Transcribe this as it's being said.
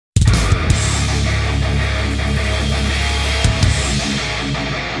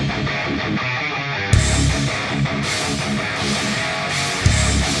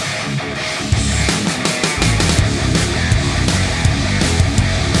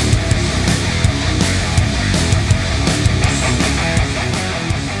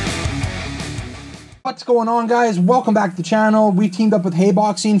What's going on, guys? Welcome back to the channel. We teamed up with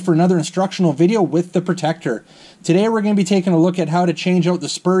Haiboxing for another instructional video with the Protector. Today we're going to be taking a look at how to change out the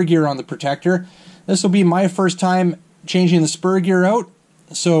spur gear on the Protector. This will be my first time changing the spur gear out,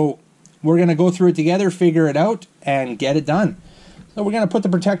 so we're going to go through it together, figure it out, and get it done. So we're going to put the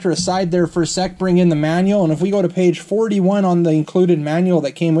Protector aside there for a sec, bring in the manual, and if we go to page 41 on the included manual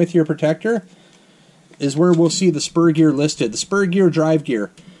that came with your Protector, is where we'll see the spur gear listed, the spur gear drive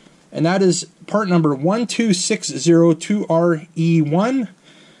gear. And that is part number 12602RE1.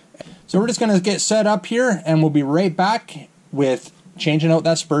 So we're just going to get set up here and we'll be right back with changing out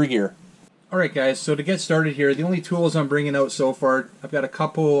that spur gear. Alright guys, so to get started here, the only tools I'm bringing out so far, I've got a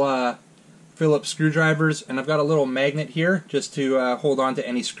couple Phillips screwdrivers and I've got a little magnet here just to hold on to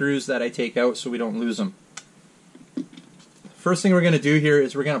any screws that I take out so we don't lose them. First thing we're going to do here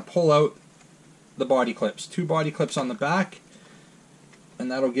is we're going to pull out the body clips. 2 body clips on the back, and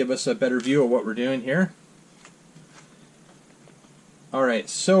that'll give us a better view of what we're doing here. Alright,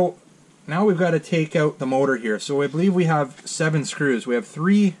 so now we've got to take out the motor here. So I believe we have 7 screws. We have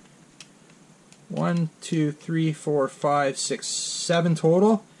 7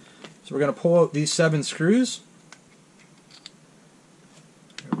 total. So we're going to pull out these 7 screws.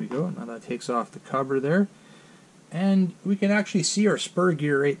 There we go. Now that takes off the cover there. And we can actually see our spur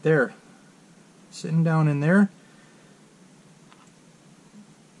gear right there, sitting down in there.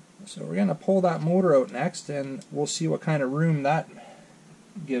 So we're going to pull that motor out next and we'll see what kind of room that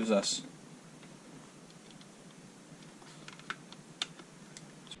gives us.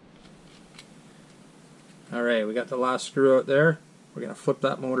 Alright, we got the last screw out there. We're going to flip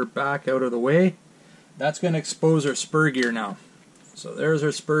that motor back out of the way. That's going to expose our spur gear now. So there's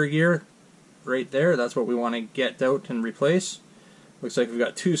our spur gear right there. That's what we want to get out and replace. Looks like we've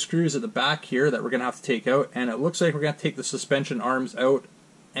got 2 screws at the back here that we're going to have to take out, and it looks like we're going to take the suspension arms out,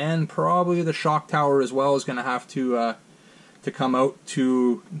 and probably the shock tower as well is going to have to come out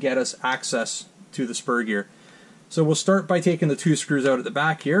to get us access to the spur gear. So we'll start by taking the 2 screws out at the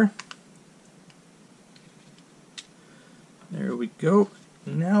back here. There we go.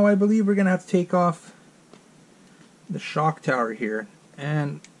 Now I believe we're going to have to take off the shock tower here,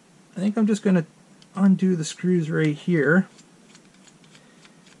 and I think I'm just going to undo the screws right here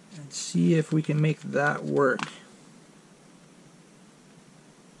and see if we can make that work.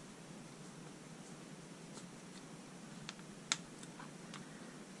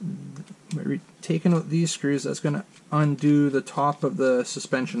 We're taking out these screws. That's going to undo the top of the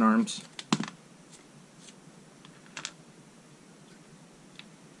suspension arms.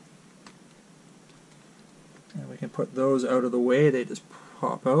 And we can put those out of the way. They just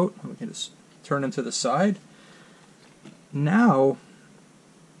pop out. We can just turn them to the side. Now,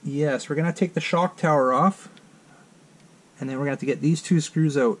 yes, we're going to take the shock tower off, and then we're going to have to get these 2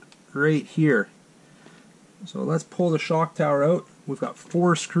 screws out right here. So let's pull the shock tower out. We've got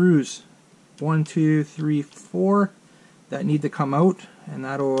 4 screws, 1, 2, 3, 4, that need to come out, and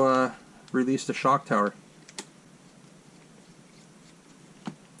that'll release the shock tower.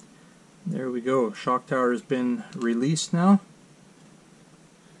 There we go. Shock tower has been released now.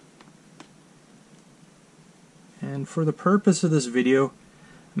 And for the purpose of this video,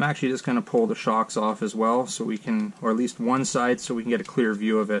 I'm actually just going to pull the shocks off as well, so we can, or at least one side, so we can get a clear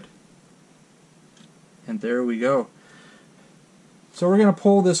view of it. And there we go. So we're going to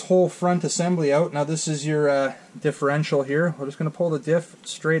pull this whole front assembly out. Now this is your differential here. We're just going to pull the diff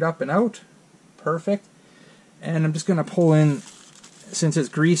straight up and out. Perfect. And I'm just going to pull in, since it's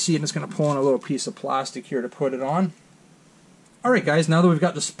greasy, I'm just going to pull in a little piece of plastic here to put it on. Alright guys, now that we've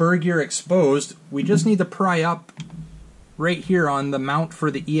got the spur gear exposed, we just need to pry up right here on the mount for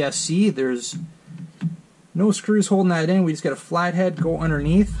the ESC. There's no screws holding that in. We just get a flat head, go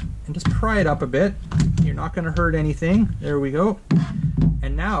underneath, and just pry it up a bit. You're not going to hurt anything. There we go.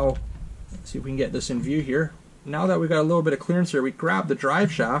 And now, let's see if we can get this in view here. Now that we've got a little bit of clearance here, we grab the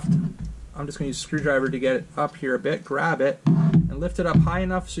drive shaft. I'm just going to use a screwdriver to get it up here a bit. Grab it and lift it up high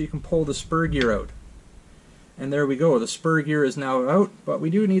enough so you can pull the spur gear out. And there we go. The spur gear is now out, but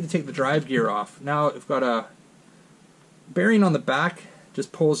we do need to take the drive gear off. Now we've got a bearing on the back,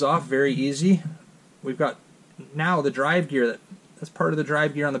 just pulls off very easy. We've got now the drive gear, that's part of the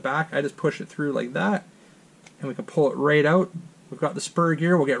drive gear on the back. I just push it through like that, and we can pull it right out. We've got the spur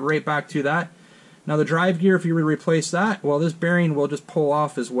gear. We'll get right back to that. Now the drive gear, if you were to replace that, well, this bearing will just pull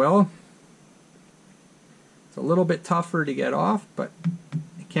off as well. It's a little bit tougher to get off, but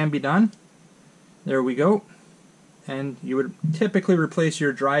it can be done. There we go. And you would typically replace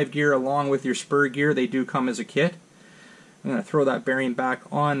your drive gear along with your spur gear. They do come as a kit. I'm going to throw that bearing back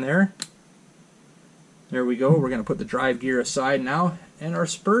on there. There we go. We're going to put the drive gear aside now, and our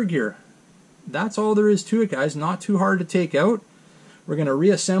spur gear that's all there is to it, guys. Not too hard to take out. We're going to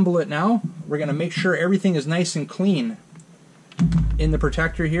reassemble it now. We're going to make sure everything is nice and clean in the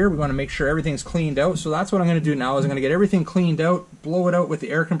protector here. We want to make sure everything's cleaned out. So that's what I'm going to do now, is I'm going to get everything cleaned out, blow it out with the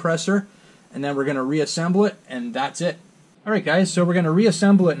air compressor, and then we're going to reassemble it, and that's it. Alright guys, so we're going to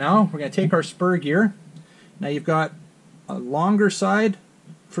reassemble it now. We're going to take our spur gear. Now you've got a longer side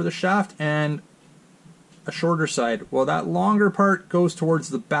for the shaft and a shorter side. Well, that longer part goes towards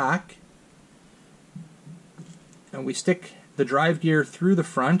the back, and we stick the drive gear through the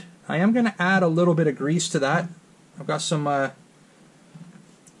front. I am going to add a little bit of grease to that. I've got some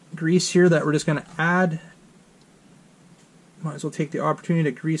grease here that we're just going to add. Might as well take the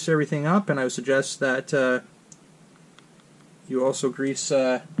opportunity to grease everything up, and I would suggest that you also grease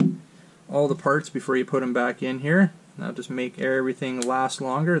all the parts before you put them back in here. That'll just make everything last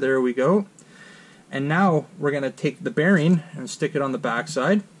longer. There we go. And now we're going to take the bearing and stick it on the back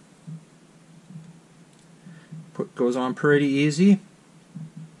side. Goes on pretty easy.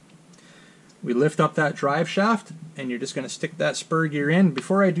 We lift up that drive shaft, and you're just going to stick that spur gear in.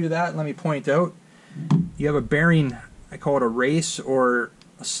 Before I do that, let me point out, you have a bearing, I call it a race or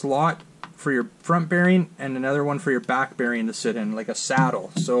a slot for your front bearing, and another one for your back bearing to sit in, like a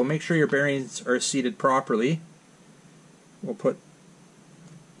saddle. So make sure your bearings are seated properly. We'll put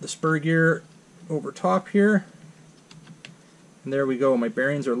the spur gear over top here, and there we go. My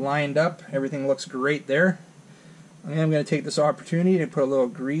bearings are lined up. Everything looks great there. And I'm going to take this opportunity to put a little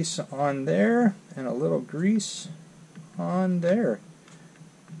grease on there and a little grease on there.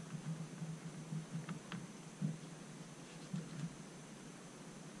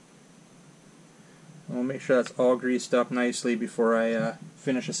 We'll make sure that's all greased up nicely before I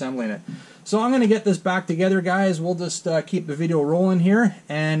finish assembling it. So I'm going to get this back together, guys. We'll just keep the video rolling here,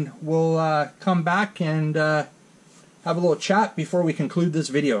 and we'll come back and have a little chat before we conclude this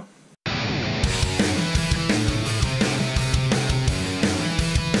video.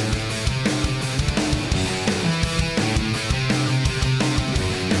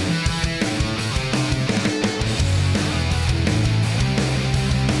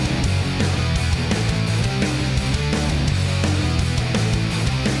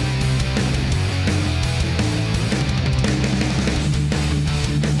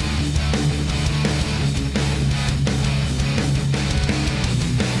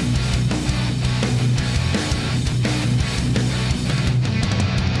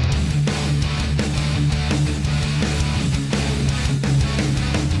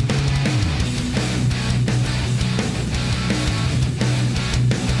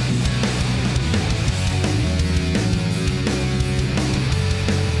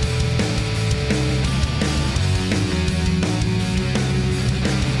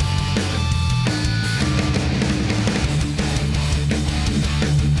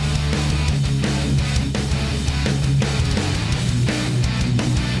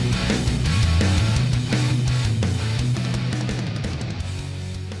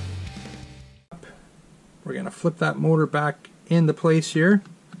 We're going to flip that motor back into place here,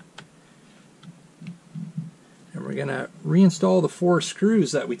 and we're going to reinstall the 4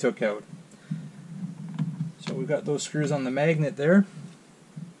 screws that we took out. So we've got those screws on the magnet there.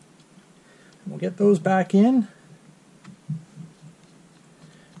 We'll get those back in.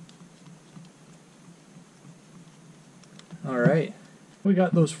 Alright, we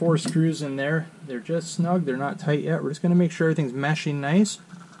got those 4 screws in there. They're just snug, they're not tight yet. We're just going to make sure everything's meshing nice.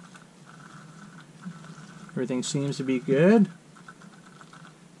 Everything seems to be good.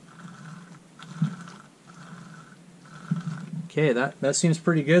 Okay, that seems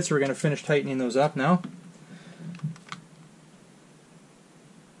pretty good, so we're going to finish tightening those up now.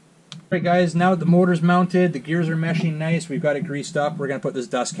 Alright guys, now that the motor's mounted, the gears are meshing nice, we've got it greased up, we're going to put this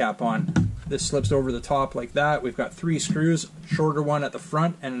dust cap on. This slips over the top like that. We've got 3 screws, shorter one at the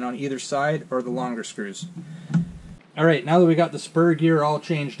front, and on either side are the longer screws. Alright, now that we got the spur gear all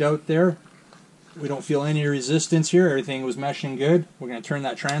changed out there, we don't feel any resistance here. Everything was meshing good. We're going to turn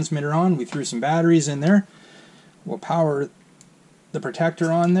that transmitter on. We threw some batteries in there. We'll power the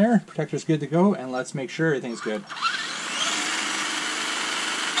protector on there. Protector's good to go, and let's make sure everything's good.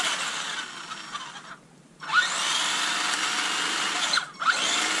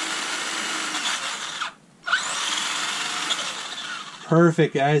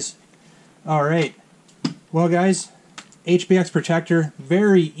 Perfect, guys. Alright. Well, guys, HBX Protector,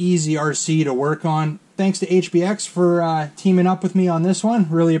 very easy RC to work on. Thanks to HBX for teaming up with me on this one.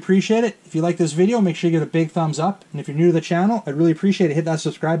 Really appreciate it. If you like this video, make sure you give it a big thumbs up. And if you're new to the channel, I'd really appreciate it. Hit that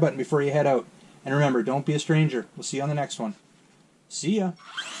subscribe button before you head out. And remember, don't be a stranger. We'll see you on the next one. See ya.